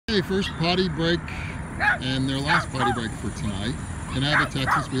Okay, first potty break and their last potty break for tonight. In Abbott,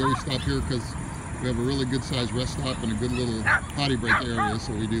 Texas, we always stop here because we have a really good sized rest stop and a good little potty break area,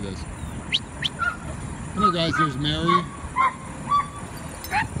 so we do this. Hello guys, there's Mary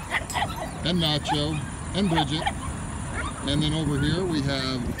and Nacho and Bridget. And then over here we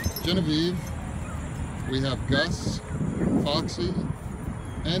have Genevieve, we have Gus, Foxy,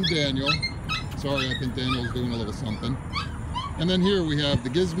 and Daniel. Sorry, I think Daniel's doing a little something. And then here we have the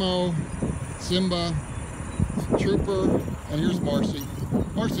Gizmo, Simba, Trooper, and here's Marcy.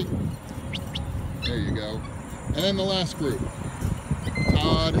 Marcy! There you go. And then the last group,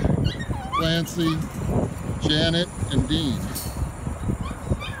 Todd, Clancy, Janet, and Dean.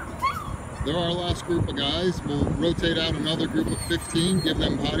 They're our last group of guys. We'll rotate out another group of 15, give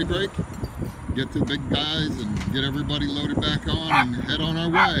them potty break, get to the big guys and get everybody loaded back on and head on our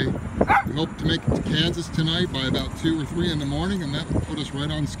way. We hope to make it to Kansas tonight by about 2 or 3 in the morning, and that will put us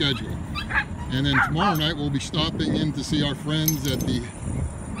right on schedule. And then tomorrow night we'll be stopping in to see our friends at the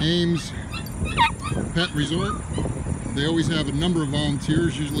Ames Pet Resort. They always have a number of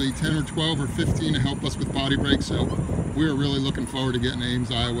volunteers, usually 10 or 12 or 15 to help us with potty breaks, so we're really looking forward to getting to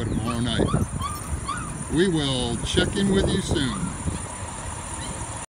Ames, Iowa tomorrow night. We will check in with you soon.